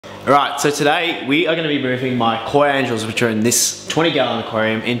Alright, so today we are going to be moving my koi angels, which are in this 20-gallon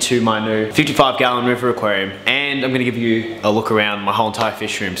aquarium, into my new 55-gallon river aquarium, and I'm going to give you a look around my whole entire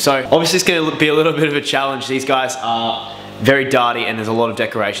fish room. So obviously it's going to be a little bit of a challenge. These guys are very darty and there's a lot of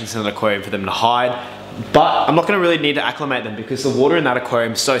decorations in an aquarium for them to hide, but I'm not going to really need to acclimate them because the water in that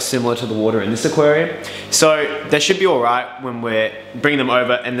aquarium is so similar to the water in this aquarium. So they should be alright when we're bringing them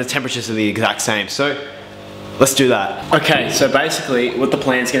over, and the temperatures are the exact same. So let's do that. Okay, so basically what the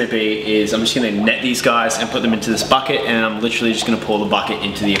plan's gonna be is I'm just gonna net these guys and put them into this bucket, and I'm literally just gonna pour the bucket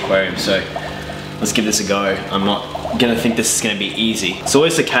into the aquarium. So let's give this a go. I'm not gonna think this is gonna be easy. It's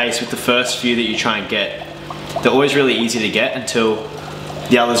always the case with the first few that you try and get. They're always really easy to get until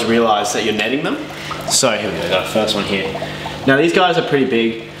the others realize that you're netting them. So here we go, got our first one here. Now these guys are pretty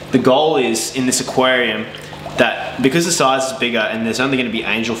big. The goal is in this aquarium that because the size is bigger and there's only gonna be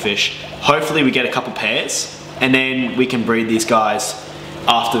angelfish, hopefully we get a couple pairs, and then we can breed these guys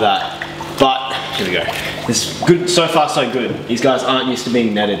after that. But here we go. This is good, so far so good. These guys aren't used to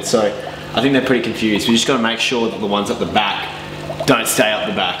being netted, so I think they're pretty confused. We just gotta make sure that the ones at the back don't stay up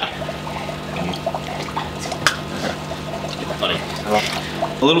the back.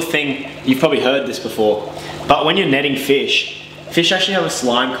 A little thing, you've probably heard this before, but when you're netting fish, fish actually have a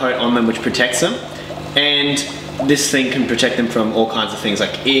slime coat on them which protects them, and this thing can protect them from all kinds of things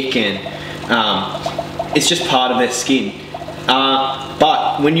like ick, and it's just part of their skin.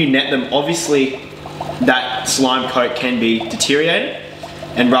 But when you net them, obviously that slime coat can be deteriorated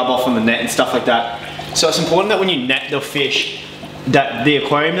and rub off on the net and stuff like that. So it's important that when you net the fish, that the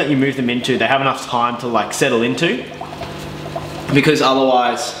aquarium that you move them into, they have enough time to like settle into, because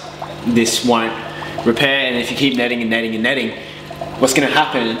otherwise this won't repair. And if you keep netting and netting and netting, what's gonna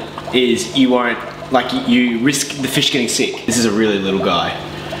happen is you won't, like, you risk the fish getting sick. This is a really little guy.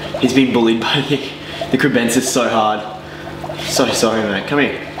 He's been bullied by the crebensis so hard. So sorry, mate. Come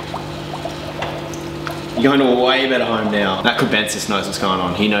here. You're going to a way better home now. That crebensis knows what's going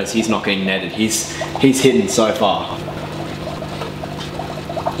on. He knows he's not getting netted. He's hidden so far.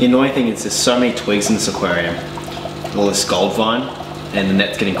 The annoying thing is there's so many twigs in this aquarium. All this gold vine, and the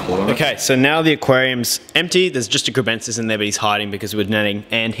net's getting caught on it. Okay, so now the aquarium's empty. There's just a crebensis in there, but he's hiding because we're netting.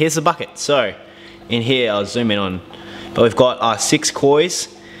 And here's the bucket. So in here, I'll zoom in on, but we've got our 6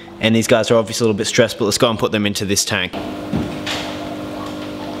 kois. And these guys are obviously a little bit stressed, but let's go and put them into this tank.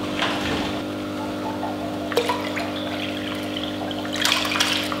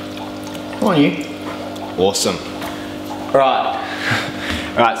 Come on, you. Awesome.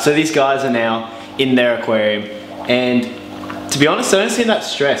 Right. Alright, so these guys are now in their aquarium, and to be honest, they don't seem that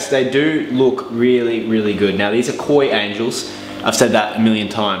stressed. They do look really, really good. Now these are koi angels. I've said that a million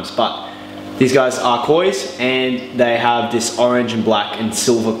times, but these guys are kois, and they have this orange and black and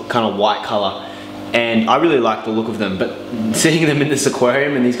silver kind of white color, and I really like the look of them. But seeing them in this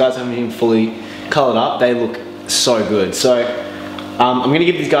aquarium, and these guys haven't even fully colored up, they look so good. So I'm going to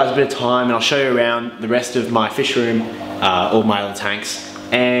give these guys a bit of time, and I'll show you around the rest of my fish room, all my other tanks,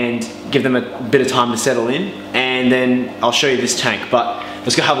 and give them a bit of time to settle in, and then I'll show you this tank. But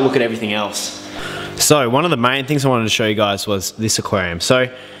let's go have a look at everything else. So one of the main things I wanted to show you guys was this aquarium. So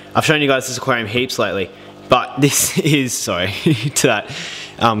I've shown you guys this aquarium heaps lately, but this is, sorry to that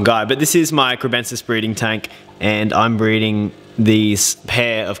guy, but this is my crebensis breeding tank, and I'm breeding these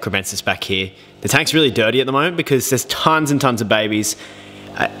pair of crebensis back here. The tank's really dirty at the moment because there's tons and tons of babies,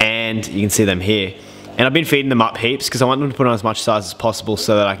 and you can see them here. And I've been feeding them up heaps because I want them to put on as much size as possible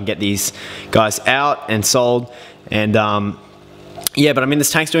so that I can get these guys out and sold. And yeah, but I mean,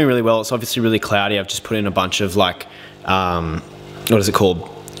 this tank's doing really well. It's obviously really cloudy. I've just put in a bunch of like, what is it called?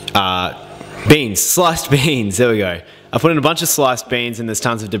 Beans, sliced beans, there we go. I put in a bunch of sliced beans, and there's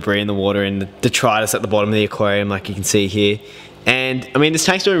tons of debris in the water, and the detritus at the bottom of the aquarium, like you can see here. And I mean, this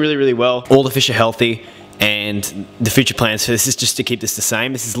tank's doing really, really well. All the fish are healthy, and the future plans for this is just to keep this the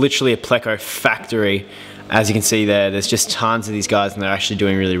same. This is literally a pleco factory. As you can see there, there's just tons of these guys, and they're actually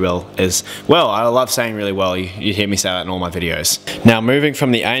doing really well as well. I love saying really well. You hear me say that in all my videos. Now, moving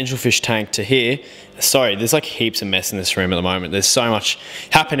from the angelfish tank to here, sorry, there's like heaps of mess in this room at the moment. There's so much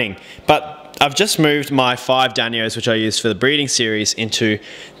happening, but I've just moved my 5 danios, which I use for the breeding series, into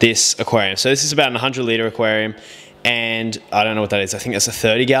this aquarium. So this is about an 100-litre aquarium, and I don't know what that is. I think that's a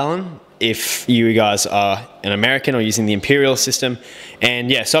 30-gallon if you guys are an American or using the Imperial system. And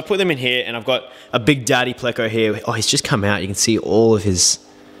yeah, so I put them in here, and I've got a big daddy pleco here. Oh, he's just come out. You can see all of his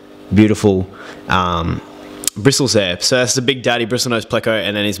beautiful Bristle's there. So that's the big daddy, bristlenose pleco,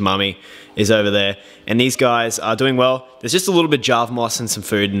 and then his mummy is over there. And these guys are doing well. There's just a little bit of Java moss and some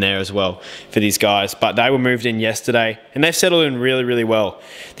food in there as well for these guys. But they were moved in yesterday and they've settled in really, really well.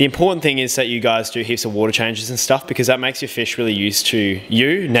 The important thing is that you guys do heaps of water changes and stuff, because that makes your fish really used to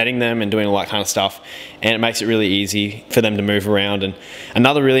you netting them and doing all that kind of stuff. And it makes it really easy for them to move around. And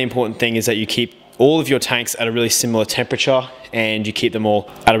another really important thing is that you keep all of your tanks at a really similar temperature, and you keep them all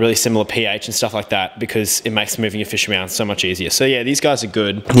at a really similar pH and stuff like that, because it makes moving your fish around so much easier. So yeah, these guys are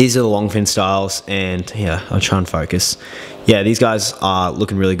good. These are the longfin styles, and yeah, I'll try and focus. Yeah, these guys are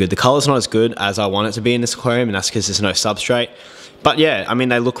looking really good. The color's not as good as I want it to be in this aquarium, and that's because there's no substrate. But yeah, I mean,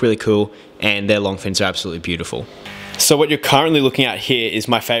 they look really cool, and their longfins are absolutely beautiful. So what you're currently looking at here is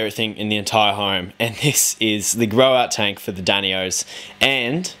my favorite thing in the entire home, and this is the grow out tank for the Danios.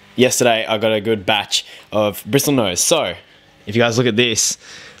 And yesterday I got a good batch of bristlenose. So if you guys look at this,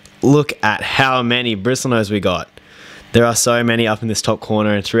 look at how many bristlenose we got. There are so many up in this top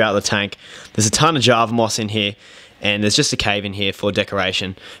corner and throughout the tank. There's a ton of Java moss in here, and there's just a cave in here for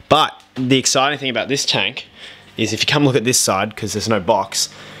decoration. But the exciting thing about this tank is, if you come look at this side, because there's no box,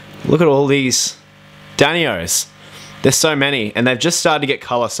 look at all these Danios. There's so many, and they've just started to get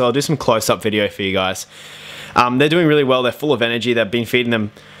color, so I'll do some close-up video for you guys. They're doing really well. They're full of energy. They've been feeding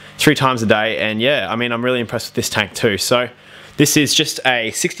them 3 times a day, and yeah, I mean, I'm really impressed with this tank too. So this is just a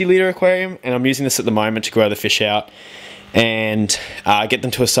 60-litre aquarium, and I'm using this at the moment to grow the fish out and get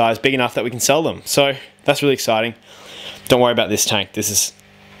them to a size big enough that we can sell them. So that's really exciting. Don't worry about this tank. This is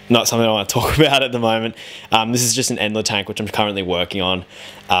not something I want to talk about at the moment. This is just an Endler tank, which I'm currently working on.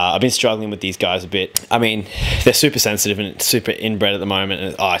 I've been struggling with these guys a bit. I mean, they're super sensitive and super inbred at the moment,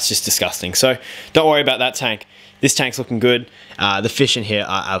 and it's just disgusting. So don't worry about that tank. This tank's looking good. The fish in here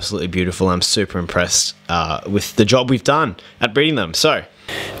are absolutely beautiful. I'm super impressed with the job we've done at breeding them. So,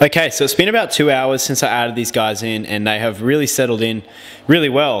 okay, so it's been about 2 hours since I added these guys in, and they have really settled in really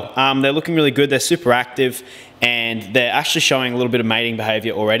well. They're looking really good. They're super active, and they're actually showing a little bit of mating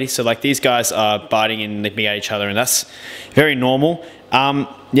behavior already. So like, these guys are biting and nipping at each other, and that's very normal.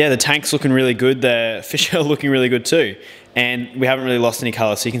 Yeah, the tank's looking really good. The fish are looking really good too. And we haven't really lost any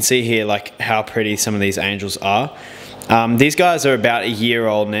color. So you can see here like how pretty some of these angels are. These guys are about a year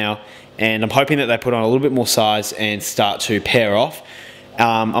old now, and I'm hoping that they put on a little bit more size and start to pair off.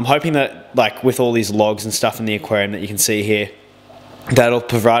 I'm hoping that, like, with all these logs and stuff in the aquarium that you can see here, that'll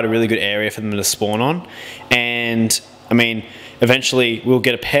provide a really good area for them to spawn on. And I mean, eventually we'll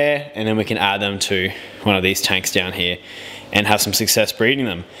get a pair, and then we can add them to one of these tanks down here and have some success breeding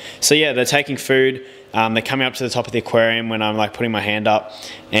them. So yeah, they're taking food. They're coming up to the top of the aquarium when I'm like putting my hand up,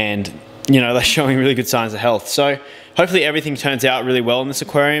 and you know, they're showing really good signs of health. So hopefully everything turns out really well in this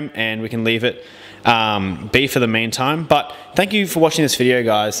aquarium, and we can leave it be for the meantime. But thank you for watching this video,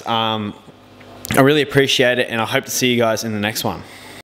 guys. I really appreciate it, and I hope to see you guys in the next one.